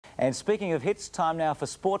And speaking of hits, time now for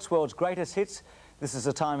Sports World's Greatest Hits. This is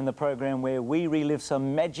a time in the program where we relive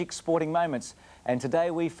some magic sporting moments. And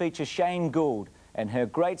today we feature Shane Gould and her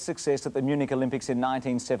great success at the Munich Olympics in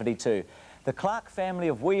 1972. The Clark family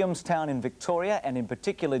of Williamstown in Victoria, and in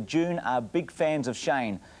particular June, are big fans of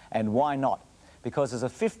Shane. And why not? Because as a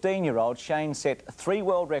 15-year-old, Shane set 3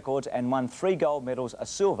 world records and won 3 gold medals, a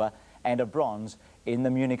silver and a bronze, in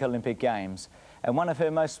the Munich Olympic Games. And one of her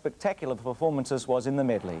most spectacular performances was in the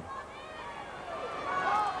medley.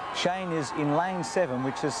 Shane is in lane 7,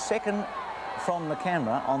 which is second from the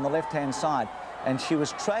camera on the left-hand side. And she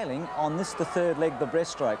was trailing on this, the third leg, the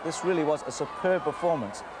breaststroke. This really was a superb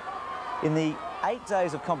performance. In the 8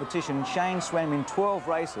 days of competition, Shane swam in 12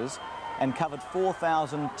 races and covered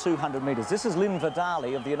 4,200 metres. This is Lynn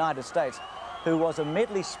Vidali of the United States, who was a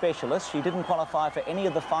medley specialist. She didn't qualify for any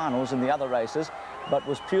of the finals in the other races, but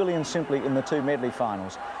was purely and simply in the 2 medley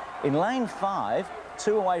finals. In lane 5,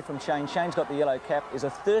 2 away from Shane, Shane's got the yellow cap, is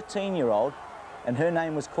a 13-year-old, and her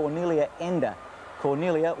name was Cornelia Ender.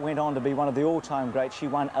 Cornelia went on to be one of the all-time greats. She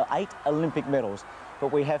won 8 Olympic medals.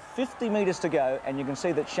 But we have 50 metres to go, and you can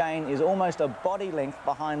see that Shane is almost a body length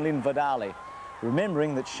behind Lynn Vidali.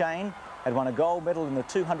 Remembering that Shane had won a gold medal in the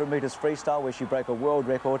 200 metres freestyle, where she broke a world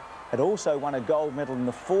record, had also won a gold medal in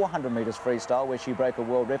the 400 metres freestyle, where she broke a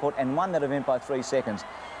world record, and won that event by 3 seconds.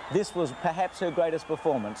 This was perhaps her greatest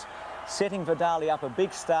performance, setting Vidali up a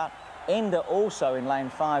big start. Ender also in lane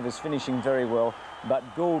 5 is finishing very well, but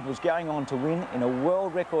Gould was going on to win in a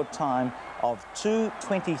world record time of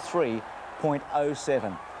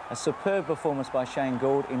 2:23.07. A superb performance by Shane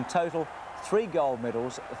Gould. In total, 3 gold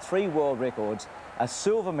medals, 3 world records, a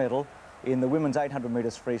silver medal in the women's 800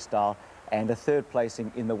 metres freestyle, and a 3rd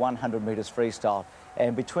placing in the 100 metres freestyle.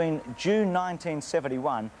 And between June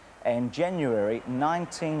 1971 and January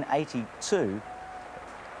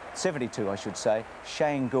 1972, I should say,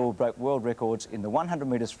 Shane Gould broke world records in the 100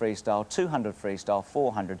 metres freestyle, 200 freestyle,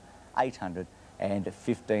 400, 800 and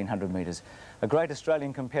 1500 metres. A great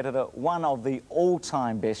Australian competitor, one of the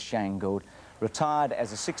all-time best, Shane Gould, retired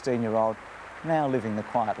as a 16-year-old, now living the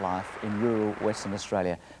quiet life in rural Western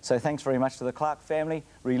Australia. So thanks very much to the Clark family,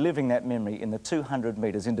 reliving that memory in the 200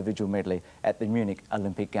 metres individual medley at the Munich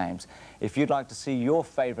Olympic Games. If you'd like to see your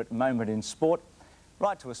favourite moment in sport,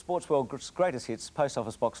 write to us, Sports World's Greatest Hits, Post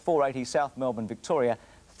Office Box 480, South Melbourne, Victoria,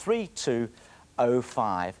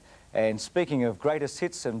 3205. And speaking of greatest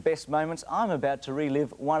hits and best moments, I'm about to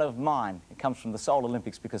relive one of mine. It comes from the Seoul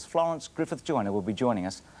Olympics, because Florence Griffith-Joyner will be joining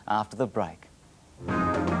us after the break.